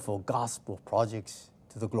and wonderful gospel projects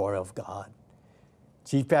to the glory of God.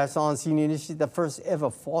 Chief Pastor Hahn Sr. initiated the first ever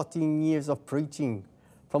 14 years of preaching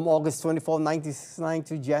from August 24, 1969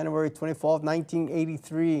 to January 24,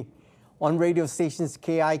 1983 on radio stations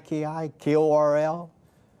KIKI, KORL,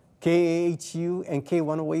 KAHU, and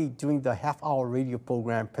K108 during the half-hour radio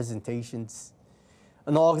program presentations.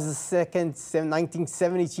 On August 2nd,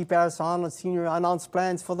 1970, Chief Pastor Hahn Sr. announced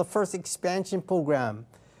plans for the first expansion program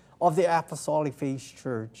of the Apostolic Faith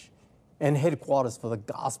Church and headquarters for the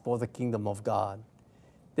gospel of the kingdom of God.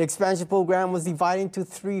 The expansion program was divided into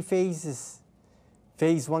 3 phases.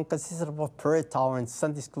 Phase 1 consisted of a prayer tower and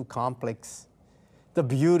Sunday school complex. The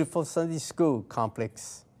beautiful Sunday school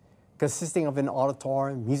complex, consisting of an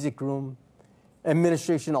auditorium, music room,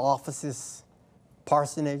 administration offices,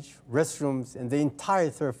 parsonage, restrooms, and the entire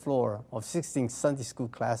 3rd floor of 16 Sunday school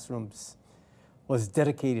classrooms, was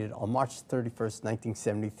dedicated on March 31st,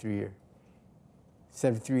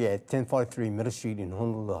 1973 at 1043 Middle Street in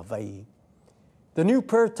Honolulu, Hawaii. The new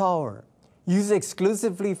prayer tower, used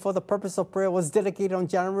exclusively for the purpose of prayer, was dedicated on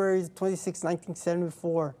January 26,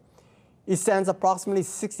 1974. It stands approximately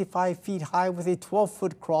 65 feet high with a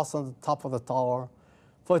 12-foot cross on the top of the tower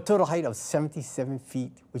for a total height of 77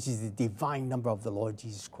 feet, which is the divine number of the Lord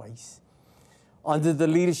Jesus Christ. Under the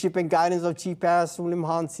leadership and guidance of Chief Pastor William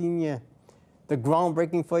Hahn Sr., the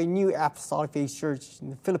groundbreaking for a new Apostolic Faith Church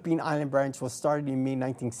in the Philippine Island branch was started in May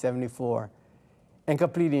 1974 and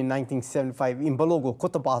completed in 1975 in Balogo,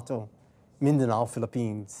 Cotabato, Mindanao,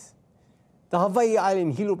 Philippines. The Hawaii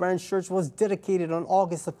Island Hilo Branch Church was dedicated on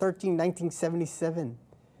August 13, 1977.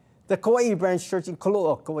 The Kauai Branch Church in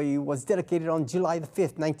Koloa, Kauai was dedicated on July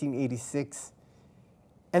 5, 1986.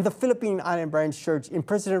 And the Philippine Island Branch Church in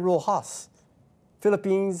President Roxas,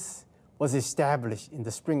 Philippines, was established in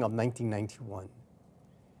the spring of 1991.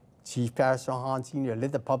 Chief Pastor Hahn Sr.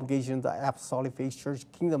 led the publication of the Apostolic Faith Church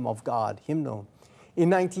Kingdom of God hymnal in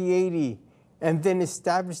 1980, and then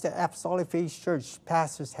established the Apostolic Faith Church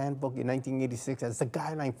Pastor's Handbook in 1986 as the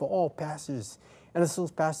guideline for all pastors and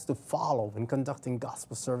associate pastors to follow when conducting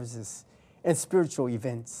gospel services and spiritual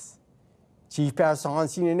events. Chief Pastor Hahn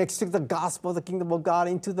Sr. next took the gospel of the kingdom of God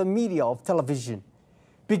into the media of television,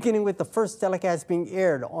 beginning with the first telecast being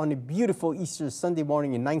aired on a beautiful Easter Sunday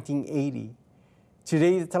morning in 1980.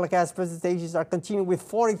 Today, the telecast presentations are continuing with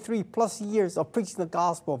 43 plus years of preaching the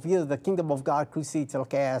gospel via the Kingdom of God Crusade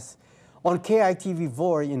telecast on KITV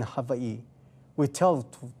Voi in Hawaii, with 12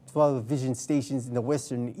 television stations in the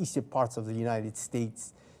western and eastern parts of the United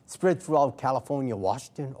States, spread throughout California,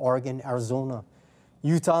 Washington, Oregon, Arizona,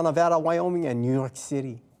 Utah, Nevada, Wyoming, and New York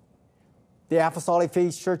City. The Apostolic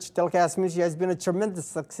Faith Church telecast ministry has been a tremendous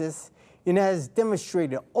success and has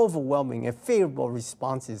demonstrated overwhelming and favorable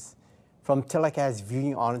responses from telecast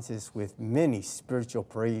viewing audiences with many spiritual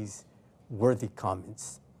praise-worthy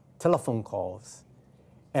comments, telephone calls,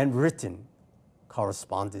 and written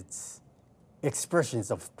correspondence,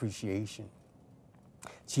 expressions of appreciation.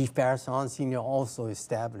 Chief Pastor Hahn Sr. also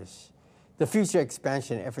established the future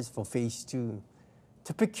expansion efforts for Phase 2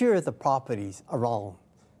 to procure the properties around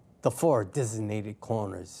the 4 designated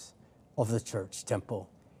corners of the church temple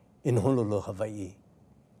in Honolulu, Hawaii.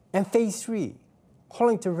 And Phase 3,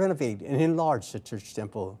 calling to renovate and enlarge the church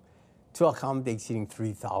temple to accommodate seating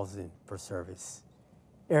 3,000 per service,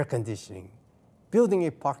 air conditioning, building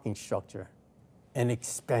a parking structure, and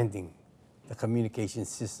expanding the communication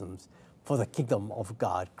systems for the Kingdom of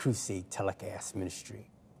God Crusade Telecast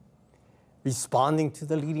Ministry. Responding to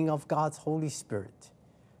the leading of God's Holy Spirit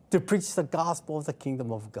to preach the gospel of the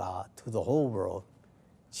Kingdom of God to the whole world,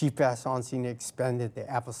 Chief Pastor Hahn Sr. expanded the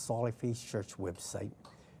Apostolic Faith Church website,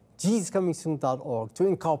 JesusComingSoon.org, to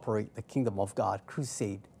incorporate the Kingdom of God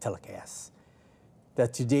Crusade Telecast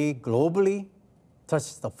that today globally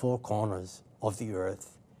touches the four corners of the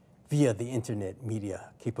earth via the internet media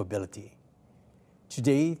capability.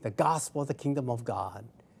 Today, the gospel of the Kingdom of God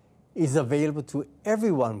is available to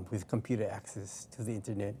everyone with computer access to the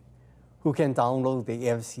internet who can download the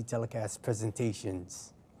AFC telecast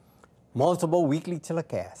presentations. Multiple weekly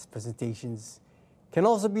telecast presentations can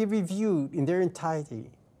also be reviewed in their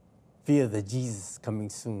entirety via the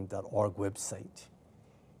JesusComingSoon.org website.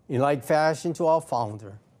 In like fashion to our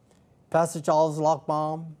founder, Pastor Charles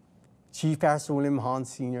Lockbaum, Chief Pastor William Hahn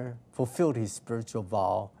Sr. fulfilled his spiritual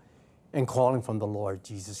vow and calling from the Lord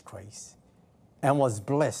Jesus Christ, and was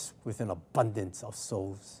blessed with an abundance of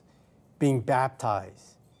souls, being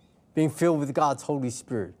baptized, being filled with God's Holy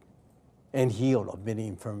Spirit, and healed of many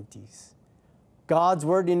infirmities. God's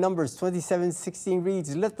word in Numbers 27:16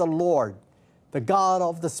 reads, "Let the Lord, the God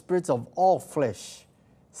of the spirits of all flesh,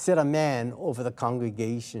 set a man over the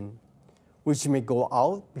congregation, which may go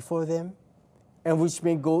out before them, and which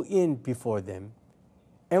may go in before them,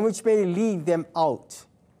 and which may lead them out,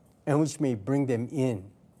 and which may bring them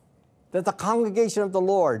in, that the congregation of the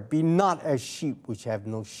Lord be not as sheep which have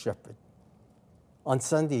no shepherd." On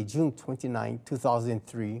Sunday, June 29,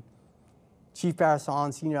 2003, Chief Pastor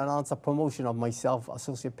Hahn Sr. announced a promotion of myself,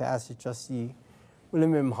 Associate Pastor Trustee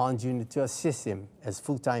William M. Hahn Jr., to assist him as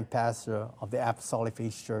full-time pastor of the Apostolic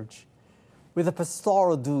Faith Church with the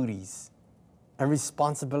pastoral duties and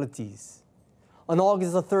responsibilities. On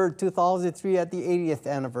August 3rd, 2003, at the 80th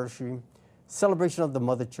anniversary celebration of the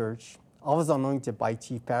Mother Church, I was anointed by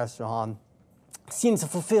Chief Pastor Hahn Sr. to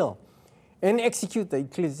fulfill and execute the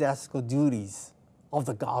ecclesiastical duties of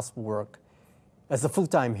the gospel work as the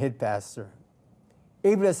full-time head pastor.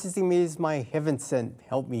 Able assisting me is my heaven-sent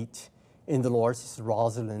helpmeet in the Lord, Sister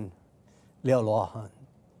Rosalind Leolohan.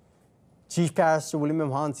 Chief Pastor William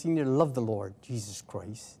M. Hahn Sr. loved the Lord Jesus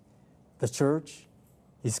Christ, the church,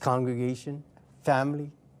 his congregation,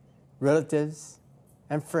 family, relatives,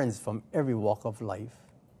 and friends from every walk of life.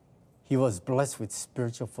 He was blessed with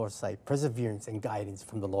spiritual foresight, perseverance, and guidance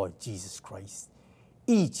from the Lord Jesus Christ,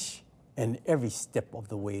 each and every step of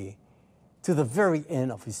the way to the very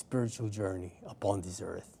end of his spiritual journey upon this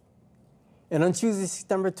earth. And on Tuesday,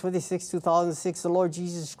 September 26, 2006, the Lord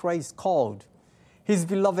Jesus Christ called his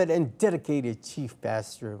beloved and dedicated Chief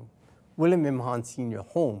Pastor William M. Hahn Sr.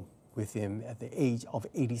 home with him at the age of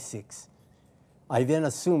 86. I then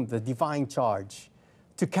assumed the divine charge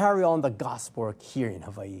to carry on the gospel work here in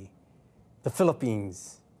Hawaii, the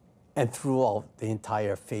Philippines, and throughout the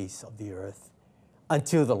entire face of the earth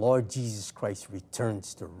until the Lord Jesus Christ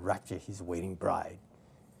returns to rapture his waiting bride.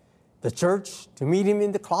 The church to meet him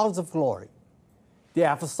in the clouds of glory. The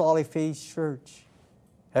Apostolic Faith Church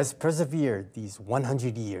has persevered these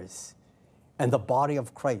 100 years, and the body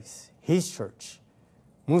of Christ, his church,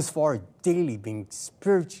 moves forward daily being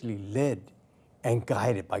spiritually led and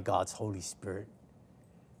guided by God's Holy Spirit.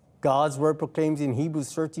 God's word proclaims in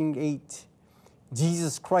Hebrews 13:8,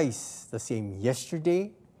 Jesus Christ the same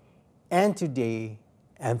yesterday and today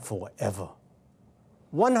and forever.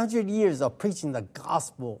 100 years of preaching the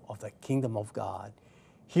gospel of the kingdom of God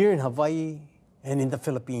here in Hawaii and in the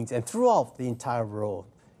Philippines and throughout the entire world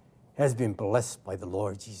has been blessed by the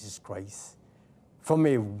Lord Jesus Christ. From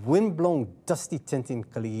a wind-blown, dusty tent in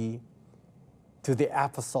Kalihi to the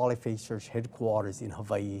Apostolic Faith Church headquarters in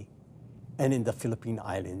Hawaii and in the Philippine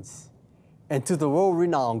Islands, and to the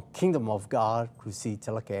world-renowned Kingdom of God Crusade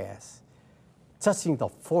Telecast, touching the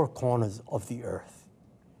four corners of the earth.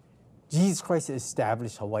 Jesus Christ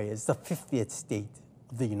established Hawaii as the 50th state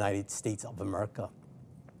of the United States of America,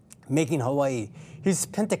 making Hawaii his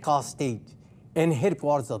Pentecost state and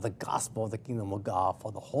headquarters of the gospel of the kingdom of God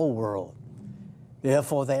for the whole world.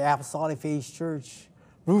 Therefore, the Apostolic Faith Church,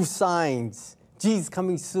 through signs, Jesus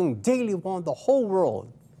coming soon, daily warn the whole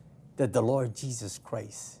world that the Lord Jesus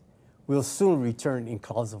Christ will soon return in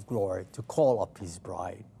clouds of glory to call up his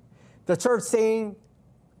bride. The church saying,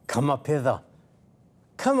 "Come up hither,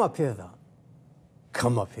 come up hither,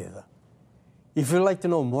 come up hither." If you'd like to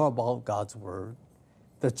know more about God's word,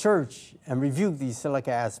 the church, and review these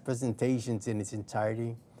telecast presentations in its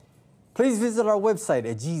entirety, please visit our website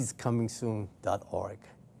at JesusComingSoon.org.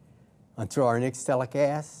 Until our next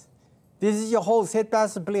telecast, this is your host, Head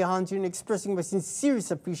Pastor Billy Hahn Jr., expressing my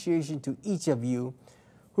sincerest appreciation to each of you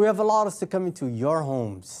who have allowed us to come into your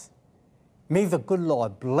homes. May the good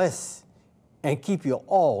Lord bless and keep you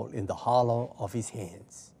all in the hollow of his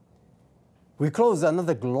hands. We close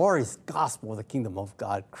another glorious Gospel of the Kingdom of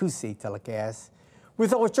God crusade telecast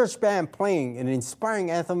with our church band playing an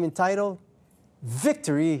inspiring anthem entitled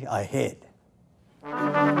Victory Ahead.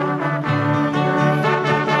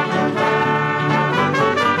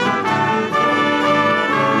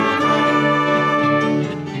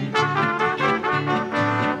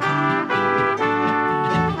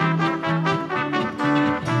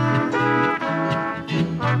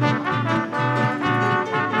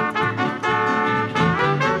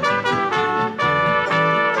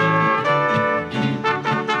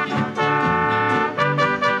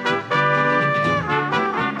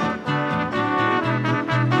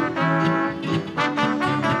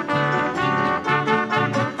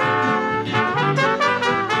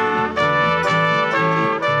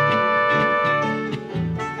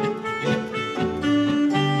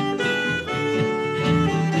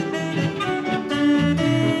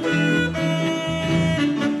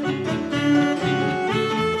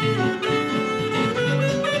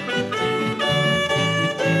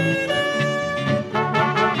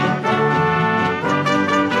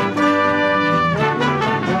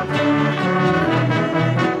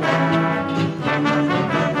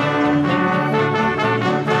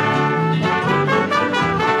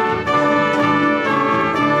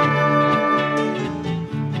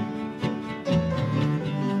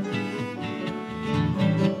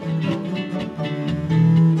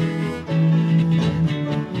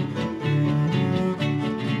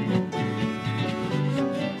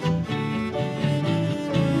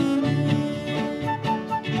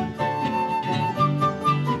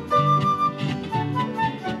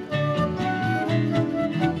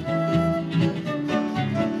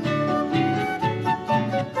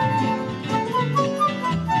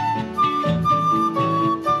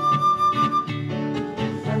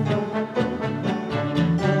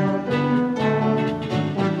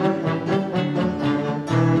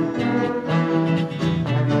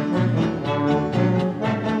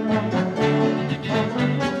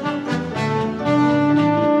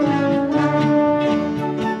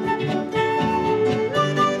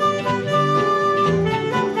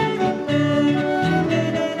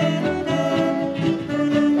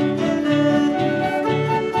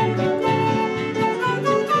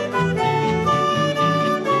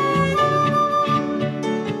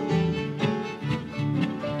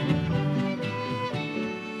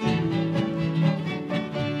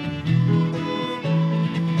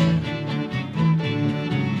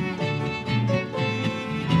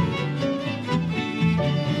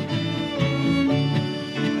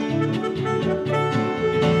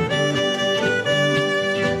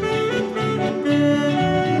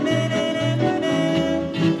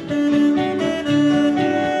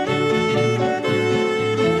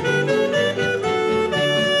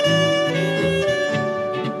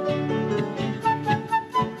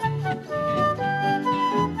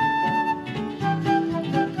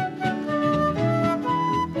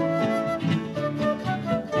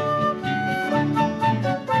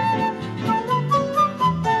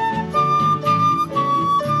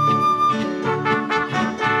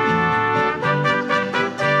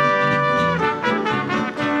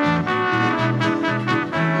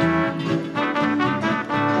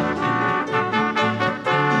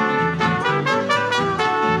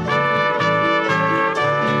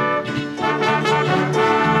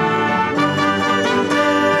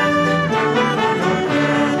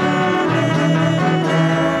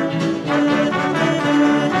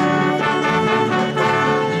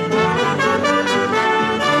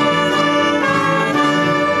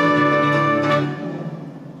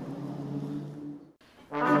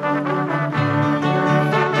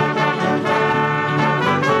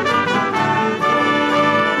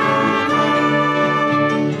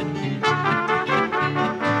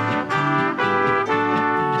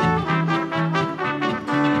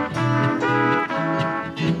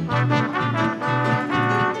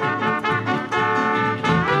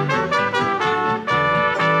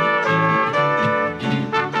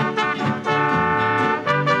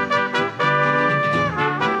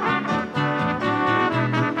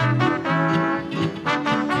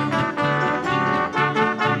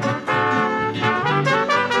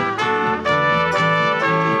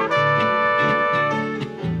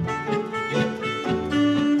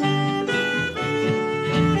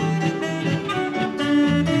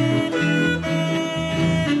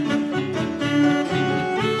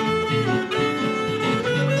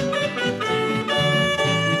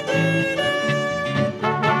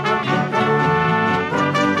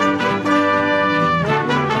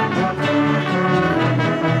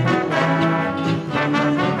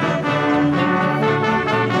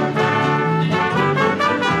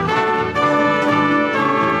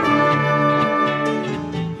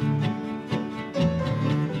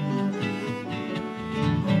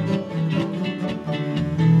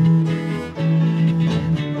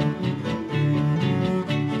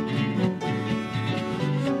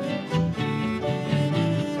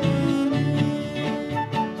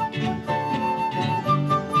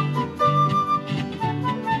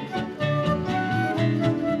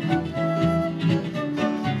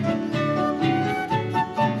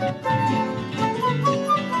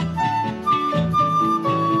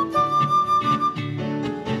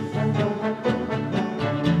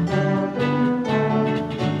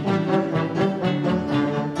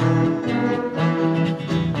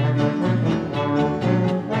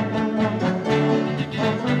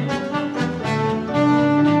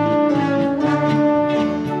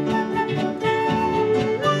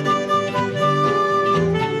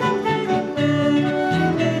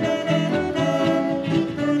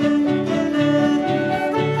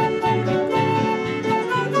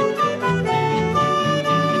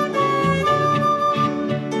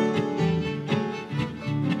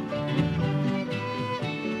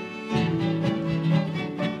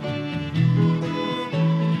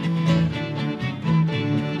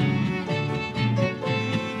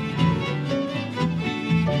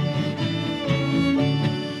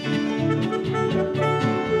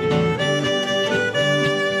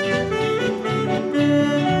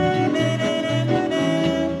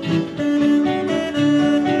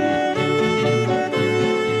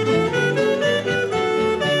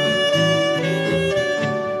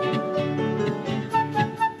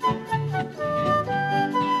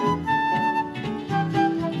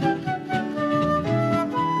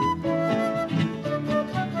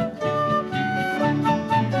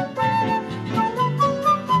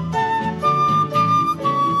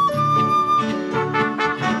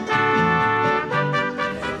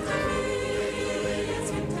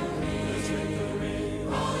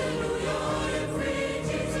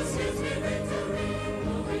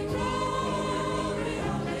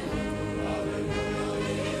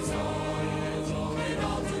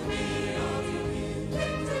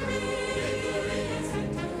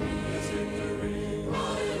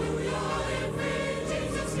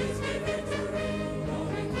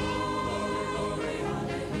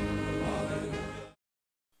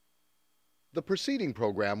 The preceding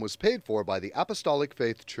program was paid for by the Apostolic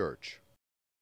Faith Church.